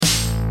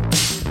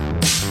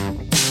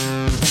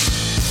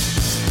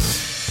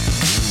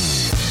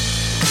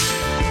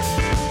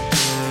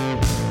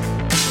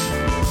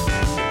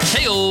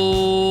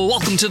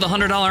to the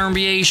 $100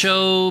 MBA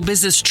show,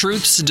 business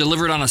truths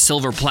delivered on a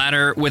silver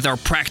platter with our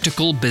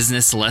practical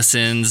business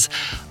lessons.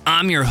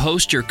 I'm your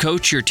host, your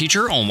coach, your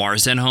teacher, Omar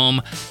Zenhom,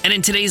 and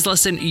in today's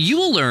lesson, you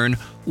will learn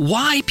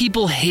why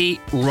people hate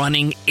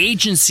running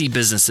agency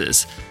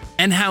businesses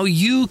and how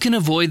you can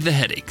avoid the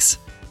headaches.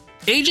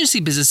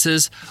 Agency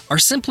businesses are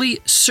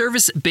simply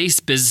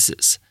service-based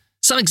businesses.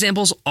 Some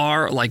examples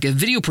are like a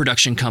video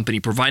production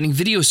company providing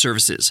video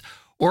services,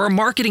 or a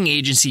marketing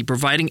agency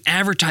providing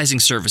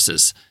advertising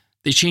services.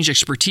 They change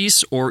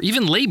expertise or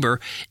even labor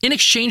in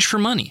exchange for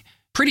money.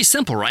 Pretty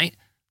simple, right?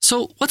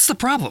 So what's the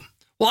problem?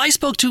 Well, I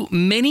spoke to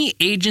many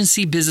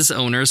agency business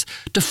owners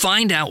to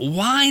find out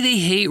why they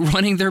hate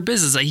running their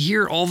business. I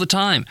hear it all the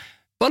time.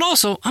 But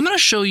also, I'm going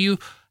to show you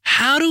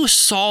how to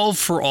solve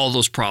for all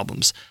those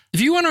problems.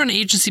 If you want to run an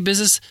agency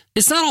business,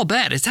 it's not all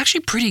bad. It's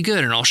actually pretty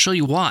good, and I'll show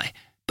you why.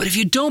 But if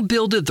you don't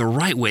build it the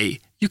right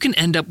way, you can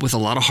end up with a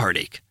lot of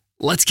heartache.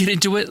 Let's get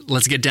into it.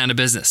 Let's get down to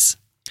business.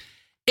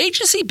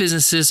 Agency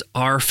businesses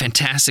are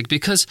fantastic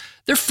because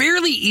they're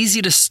fairly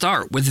easy to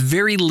start with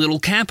very little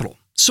capital.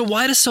 So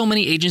why do so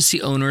many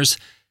agency owners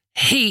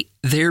hate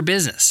their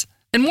business?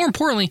 And more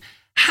importantly,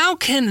 how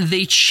can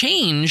they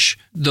change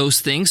those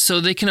things so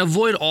they can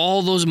avoid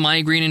all those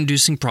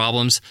migraine-inducing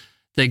problems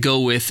that go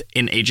with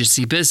an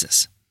agency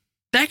business?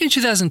 Back in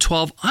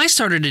 2012, I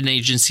started an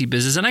agency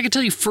business, and I can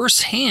tell you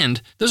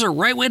firsthand, there's a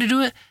right way to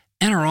do it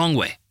and a wrong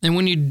way. And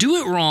when you do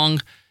it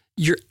wrong,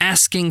 you're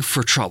asking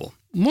for trouble.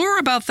 More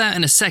about that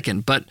in a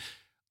second, but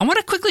I want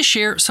to quickly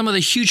share some of the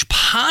huge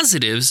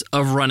positives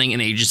of running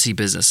an agency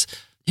business.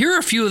 Here are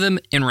a few of them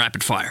in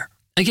rapid fire.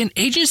 Again,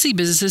 agency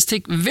businesses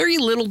take very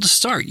little to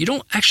start. You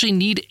don't actually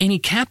need any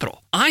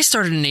capital. I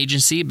started an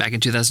agency back in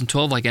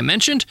 2012, like I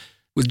mentioned,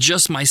 with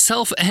just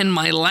myself and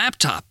my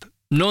laptop.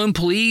 No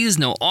employees,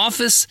 no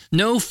office,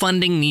 no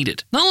funding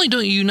needed. Not only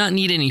don't you not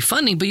need any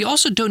funding, but you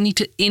also don't need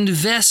to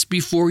invest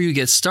before you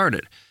get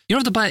started. You don't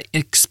have to buy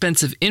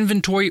expensive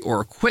inventory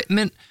or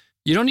equipment.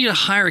 You don't need to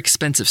hire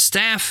expensive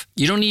staff.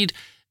 You don't need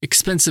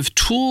expensive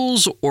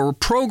tools or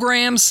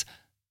programs,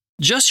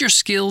 just your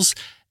skills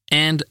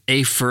and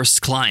a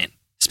first client.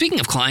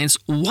 Speaking of clients,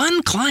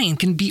 one client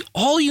can be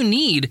all you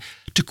need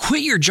to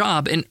quit your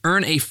job and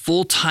earn a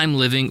full-time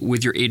living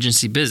with your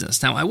agency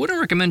business. Now, I wouldn't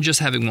recommend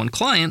just having one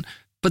client,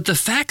 but the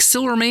fact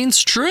still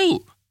remains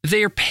true. If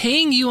they are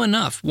paying you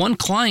enough, one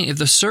client, if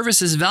the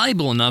service is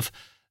valuable enough,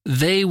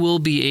 they will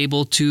be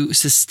able to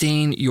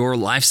sustain your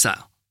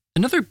lifestyle.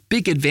 Another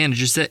big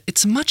advantage is that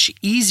it's much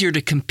easier to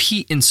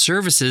compete in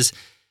services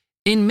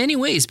in many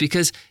ways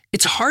because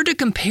it's hard to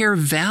compare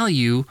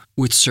value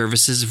with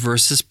services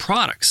versus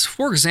products.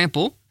 For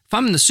example, if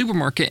I'm in the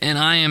supermarket and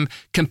I am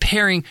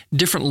comparing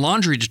different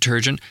laundry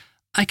detergent,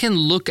 I can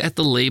look at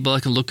the label,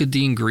 I can look at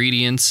the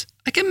ingredients,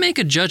 I can make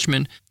a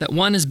judgment that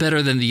one is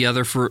better than the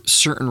other for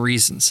certain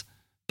reasons.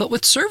 But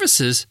with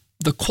services,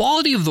 the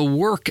quality of the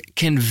work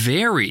can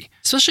vary,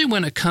 especially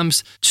when it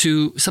comes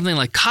to something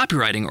like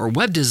copywriting or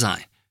web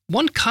design.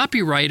 One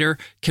copywriter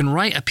can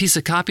write a piece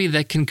of copy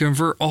that can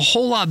convert a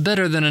whole lot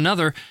better than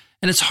another,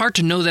 and it's hard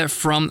to know that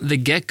from the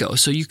get-go.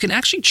 So you can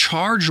actually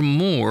charge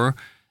more,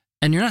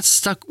 and you're not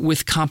stuck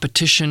with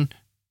competition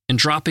and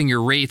dropping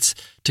your rates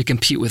to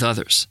compete with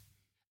others.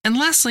 And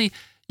lastly,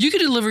 you can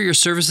deliver your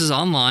services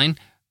online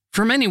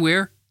from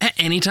anywhere at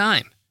any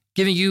time,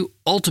 giving you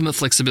ultimate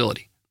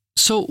flexibility.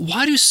 So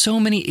why do so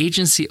many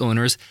agency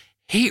owners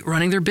hate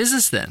running their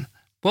business then?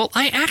 Well,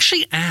 I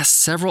actually asked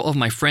several of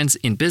my friends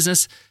in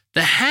business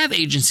that have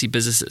agency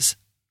businesses.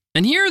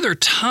 And here are their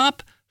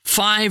top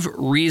 5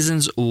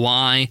 reasons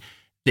why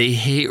they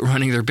hate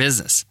running their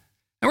business.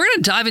 And we're going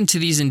to dive into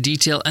these in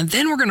detail, and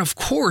then we're going to, of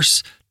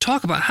course,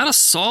 talk about how to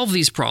solve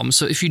these problems.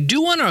 So if you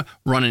do want to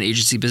run an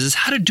agency business,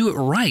 how to do it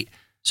right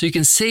so you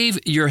can save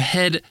your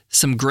head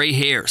some gray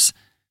hairs.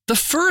 The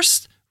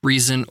first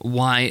reason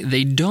why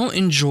they don't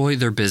enjoy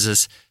their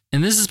business,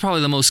 and this is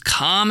probably the most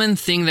common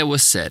thing that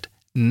was said,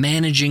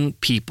 managing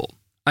people.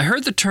 I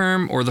heard the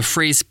term or the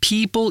phrase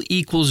people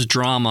equals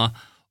drama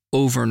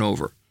over and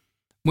over.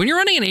 When you're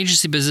running an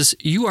agency business,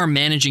 you are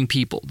managing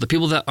people. The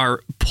people that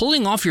are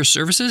pulling off your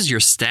services, your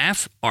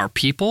staff are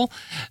people.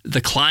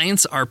 The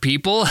clients are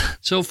people.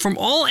 So from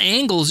all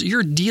angles,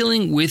 you're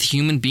dealing with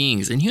human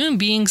beings. And human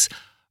beings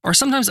are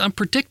sometimes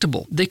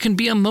unpredictable. They can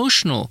be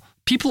emotional.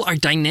 People are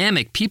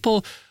dynamic.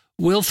 People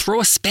will throw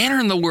a spanner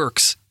in the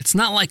works. It's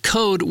not like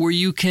code where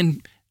you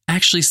can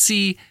actually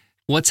see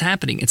what's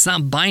happening. It's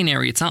not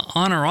binary. It's not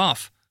on or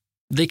off.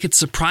 They could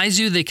surprise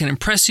you. They can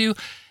impress you.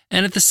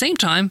 And at the same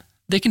time,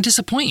 they can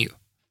disappoint you.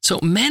 So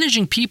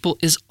managing people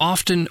is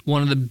often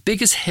one of the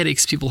biggest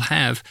headaches people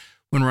have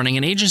when running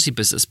an agency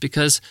business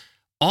because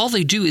all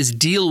they do is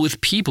deal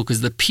with people because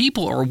the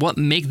people are what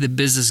make the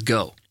business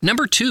go.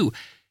 Number 2,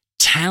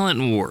 talent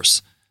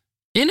wars.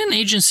 In an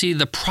agency,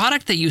 the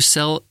product that you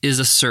sell is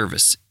a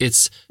service.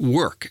 It's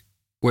work,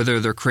 whether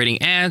they're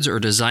creating ads or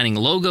designing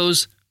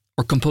logos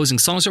or composing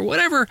songs or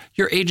whatever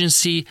your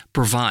agency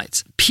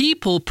provides.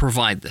 People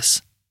provide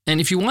this. And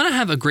if you want to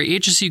have a great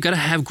agency, you got to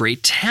have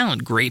great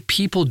talent, great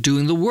people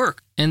doing the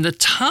work. And the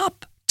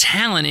top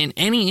talent in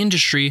any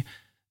industry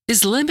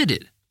is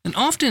limited. And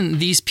often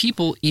these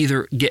people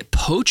either get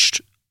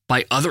poached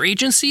by other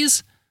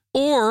agencies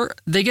or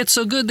they get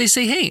so good they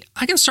say, hey,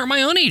 I can start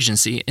my own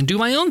agency and do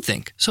my own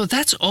thing. So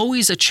that's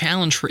always a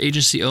challenge for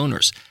agency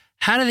owners.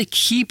 How do they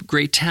keep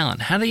great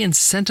talent? How do they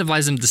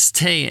incentivize them to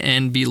stay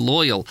and be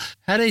loyal?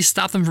 How do they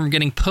stop them from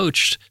getting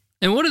poached?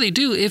 And what do they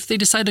do if they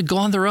decide to go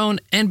on their own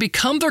and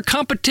become their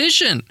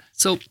competition?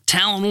 So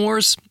talent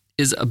wars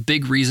is a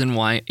big reason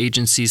why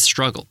agencies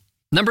struggle.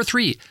 Number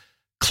 3,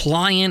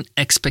 client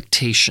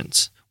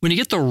expectations. When you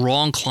get the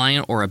wrong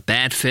client or a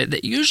bad fit,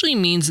 that usually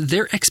means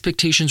their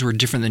expectations were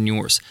different than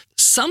yours.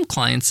 Some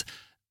clients,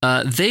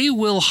 they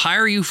will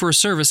hire you for a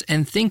service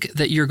and think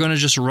that you're going to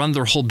just run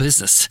their whole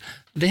business.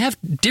 They have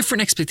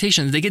different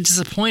expectations. They get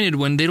disappointed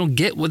when they don't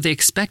get what they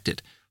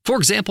expected. For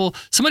example,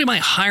 somebody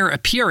might hire a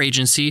PR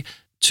agency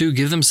to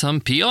give them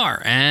some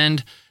PR,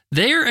 and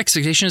their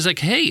expectation is like,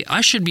 hey,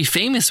 I should be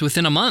famous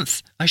within a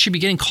month. I should be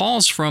getting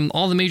calls from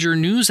all the major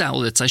news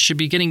outlets. I should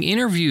be getting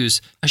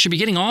interviews. I should be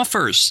getting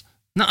offers.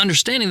 Not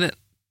understanding that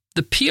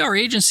the PR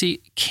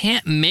agency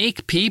can't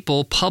make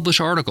people publish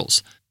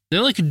articles. They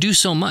only can do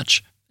so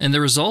much. And the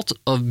result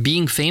of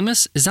being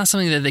famous is not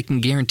something that they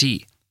can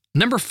guarantee.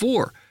 Number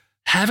 4,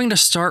 having to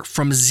start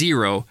from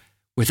zero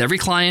with every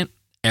client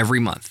every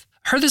month.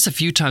 I heard this a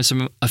few times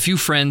from a few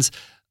friends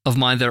of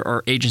mine that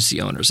are agency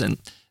owners. And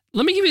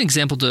let me give you an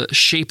example to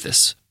shape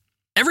this.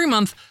 Every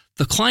month,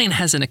 the client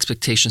has an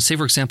expectation. Say,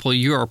 for example,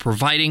 you are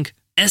providing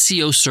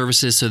SEO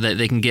services so that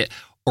they can get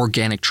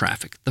organic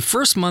traffic. The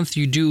first month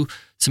you do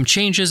some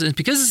changes, and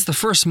because it's the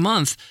first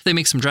month, they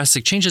make some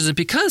drastic changes. And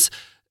because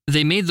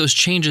they made those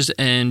changes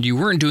and you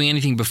weren't doing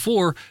anything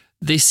before,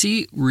 they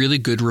see really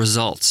good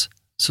results.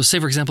 So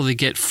say, for example, they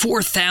get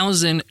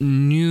 4,000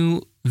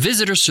 new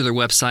visitors to their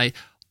website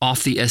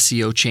off the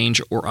SEO change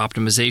or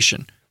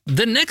optimization.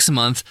 The next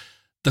month,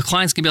 the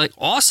client's going to be like,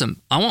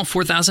 awesome, I want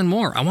 4,000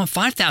 more. I want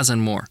 5,000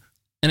 more.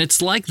 And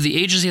it's like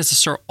the agency has to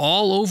start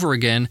all over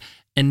again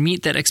and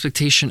meet that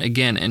expectation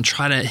again and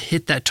try to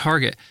hit that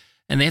target.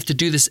 And they have to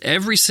do this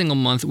every single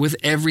month with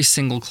every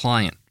single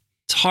client.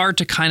 It's hard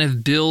to kind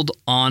of build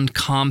on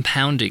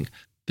compounding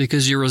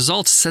because your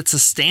results sets a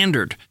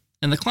standard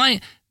and the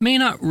client may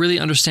not really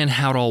understand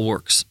how it all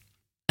works.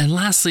 And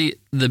lastly,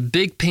 the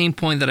big pain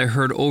point that I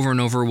heard over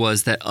and over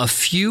was that a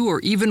few or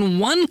even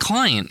one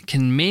client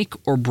can make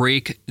or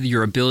break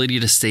your ability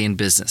to stay in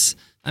business.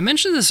 I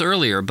mentioned this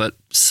earlier, but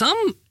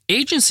some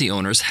agency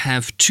owners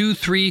have 2,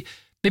 3,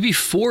 maybe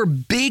 4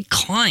 big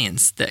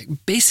clients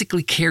that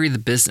basically carry the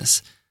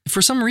business. If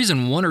for some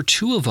reason 1 or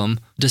 2 of them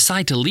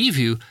decide to leave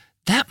you,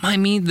 that might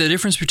mean the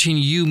difference between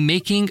you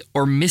making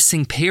or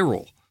missing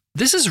payroll.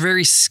 This is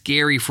very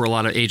scary for a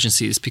lot of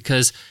agencies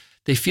because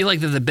they feel like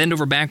they have to bend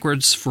over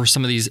backwards for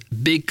some of these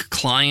big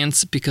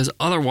clients because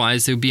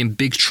otherwise they would be in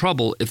big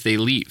trouble if they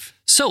leave.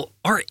 So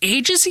are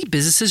agency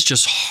businesses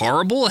just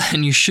horrible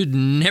and you should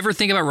never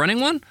think about running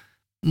one?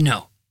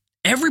 No.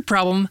 Every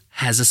problem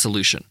has a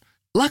solution.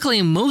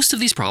 Luckily, most of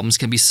these problems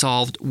can be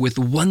solved with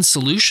one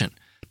solution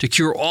to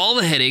cure all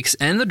the headaches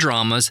and the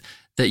dramas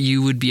that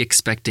you would be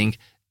expecting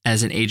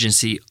as an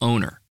agency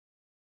owner.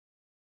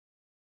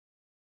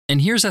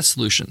 And here's that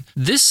solution.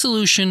 This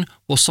solution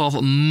will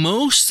solve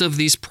most of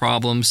these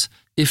problems,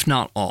 if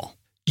not all.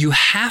 You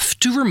have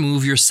to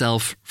remove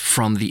yourself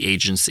from the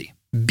agency.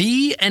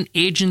 Be an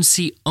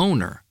agency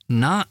owner,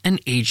 not an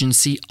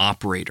agency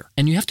operator.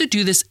 And you have to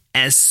do this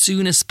as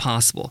soon as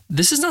possible.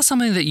 This is not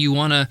something that you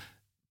want to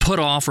put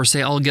off or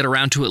say, I'll get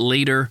around to it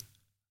later.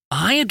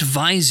 I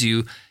advise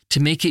you to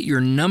make it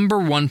your number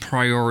 1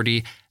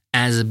 priority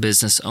as a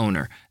business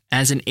owner,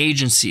 as an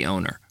agency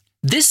owner.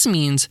 This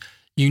means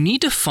you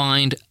need to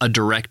find a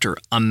director,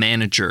 a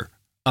manager,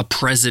 a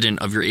president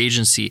of your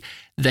agency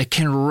that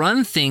can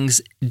run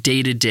things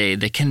day to day,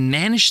 that can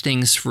manage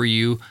things for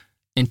you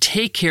and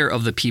take care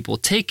of the people,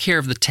 take care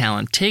of the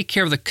talent, take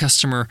care of the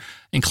customer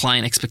and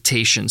client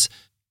expectations.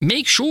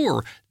 Make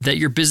sure that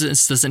your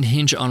business doesn't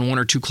hinge on 1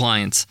 or 2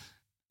 clients.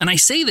 And I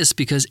say this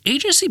because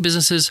agency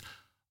businesses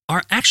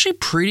are actually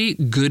pretty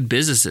good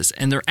businesses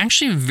and they're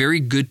actually very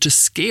good to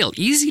scale,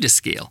 easy to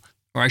scale,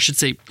 or I should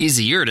say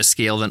easier to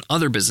scale than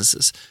other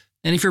businesses.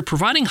 And if you're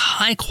providing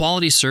high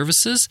quality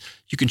services,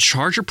 you can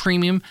charge a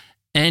premium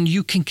and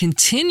you can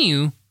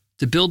continue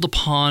to build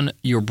upon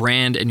your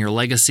brand and your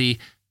legacy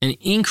and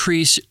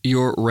increase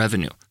your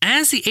revenue.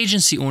 As the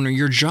agency owner,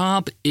 your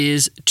job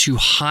is to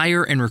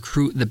hire and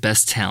recruit the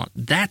best talent.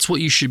 That's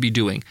what you should be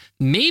doing.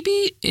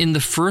 Maybe in the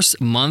first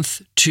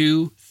month,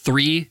 2,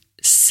 3,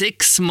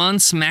 6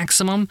 months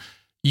maximum,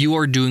 you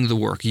are doing the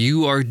work.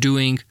 You are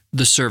doing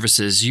the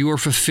services. You are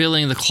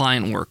fulfilling the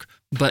client work.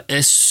 But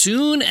as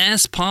soon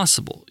as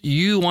possible,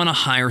 you want to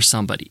hire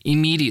somebody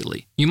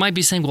immediately. You might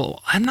be saying,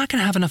 well, I'm not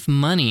going to have enough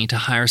money to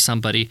hire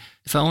somebody.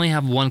 If I only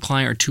have 1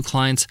 client or 2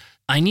 clients,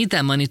 I need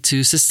that money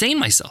to sustain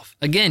myself.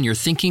 Again, you're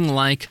thinking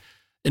like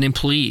an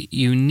employee.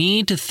 You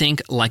need to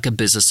think like a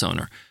business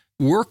owner.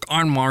 Work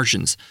on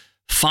margins.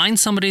 Find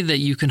somebody that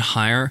you can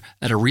hire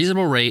at a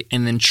reasonable rate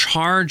and then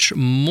charge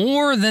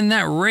more than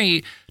that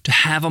rate to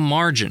have a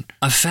margin,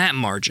 a fat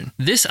margin.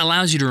 This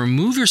allows you to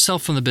remove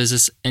yourself from the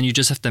business and you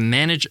just have to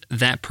manage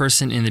that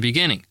person in the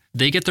beginning.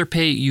 They get their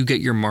pay, you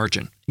get your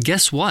margin.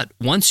 Guess what?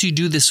 Once you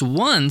do this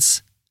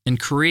once and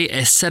create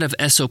a set of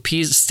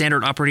SOPs,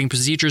 standard operating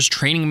procedures,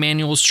 training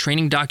manuals,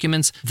 training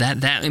documents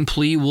that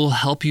employee will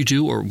help you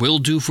do or will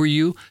do for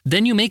you,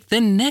 then you make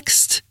the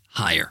next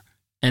hire.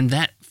 And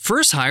that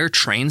first hire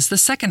trains the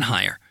second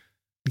hire.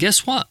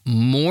 Guess what?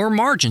 More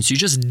margins. You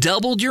just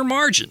doubled your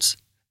margins.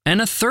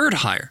 And a third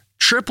hire,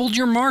 tripled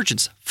your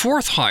margins.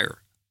 Fourth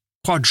hire,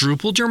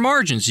 quadrupled your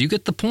margins. You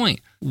get the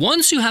point.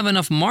 Once you have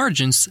enough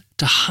margins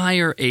to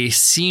hire a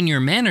senior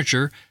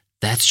manager,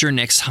 that's your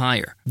next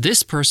hire.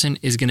 This person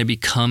is going to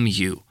become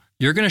you.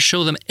 You're going to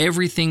show them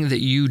everything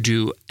that you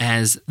do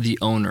as the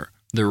owner.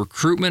 The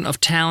recruitment of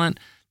talent,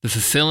 the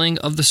fulfilling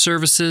of the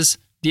services,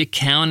 the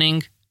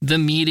accounting, the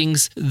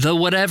meetings, the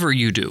whatever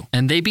you do.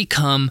 And they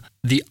become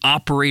the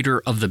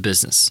operator of the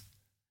business.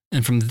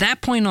 And from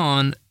that point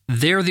on,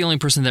 they're the only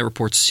person that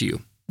reports to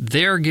you.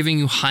 They're giving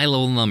you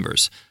high-level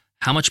numbers.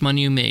 How much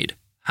money you made,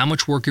 how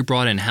much work you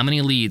brought in, how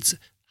many leads,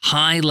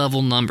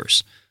 high-level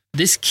numbers.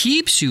 This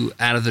keeps you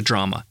out of the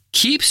drama,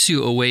 keeps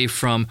you away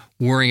from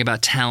worrying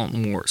about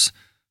talent wars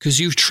because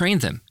you've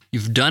trained them.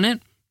 You've done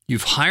it,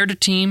 you've hired a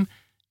team,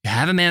 you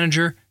have a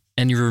manager,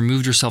 and you've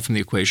removed yourself from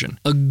the equation.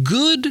 A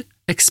good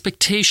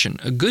expectation,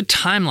 a good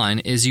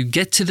timeline is you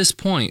get to this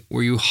point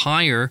where you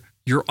hire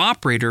your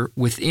operator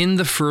within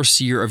the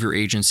first year of your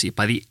agency.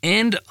 By the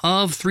end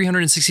of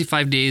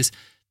 365 days,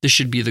 this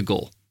should be the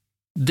goal.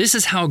 This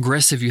is how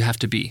aggressive you have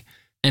to be.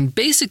 And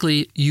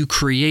basically, you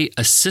create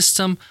a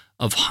system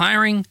of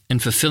hiring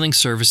and fulfilling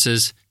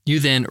services. You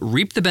then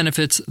reap the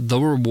benefits, the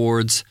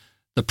rewards,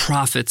 the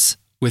profits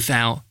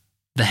without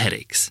the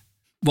headaches.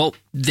 Well,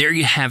 there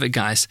you have it,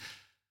 guys.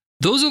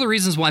 Those are the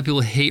reasons why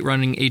people hate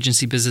running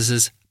agency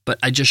businesses, but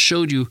I just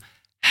showed you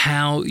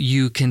how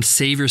you can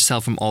save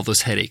yourself from all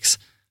those headaches.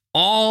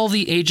 All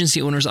the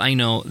agency owners I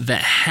know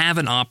that have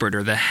an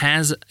operator, that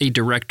has a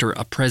director,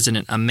 a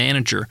president, a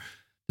manager,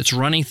 that's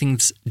running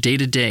things day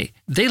to day,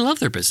 they love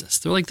their business.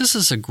 They're like, this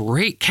is a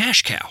great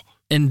cash cow.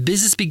 And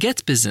business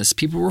begets business.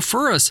 People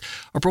refer us.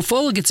 Our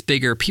portfolio gets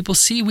bigger. People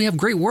see we have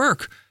great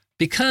work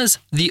because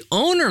the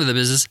owner of the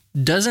business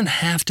doesn't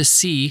have to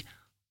see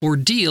or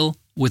deal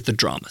with the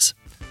dramas.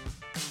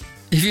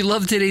 If you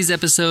loved today's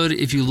episode,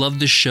 if you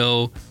loved the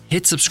show,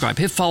 hit subscribe,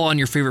 hit follow on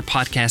your favorite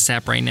podcast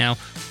app right now.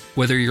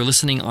 Whether you're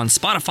listening on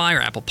Spotify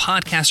or Apple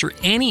Podcasts or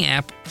any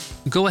app,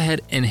 go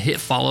ahead and hit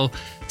follow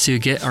so you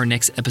get our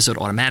next episode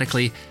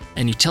automatically.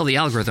 And you tell the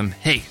algorithm,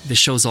 hey, this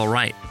show's all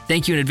right.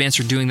 Thank you in advance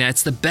for doing that.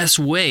 It's the best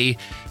way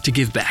to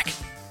give back.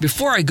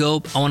 Before I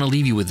go, I want to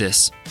leave you with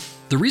this.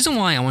 The reason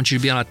why I want you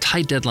to be on a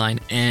tight deadline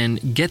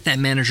and get that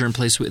manager in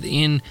place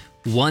within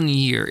 1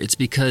 year, it's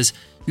because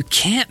you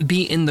can't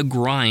be in the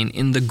grind,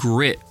 in the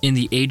grit, in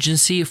the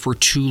agency for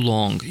too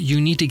long.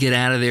 You need to get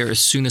out of there as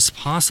soon as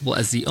possible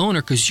as the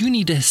owner because you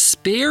need to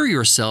spare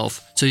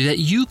yourself so that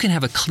you can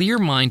have a clear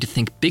mind to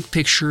think big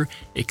picture,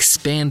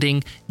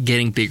 expanding,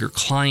 getting bigger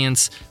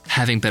clients,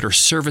 having better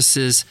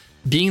services,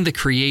 being the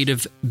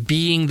creative,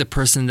 being the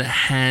person that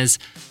has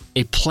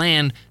a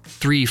plan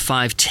 3,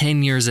 5,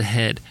 10 years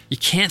ahead. You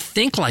can't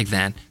think like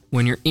that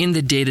when you're in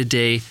the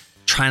day-to-day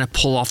trying to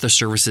pull off the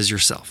services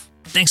yourself.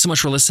 Thanks so much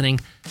for listening,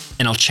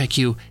 and I'll check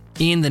you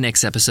in the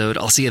next episode.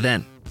 I'll see you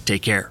then.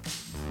 Take care.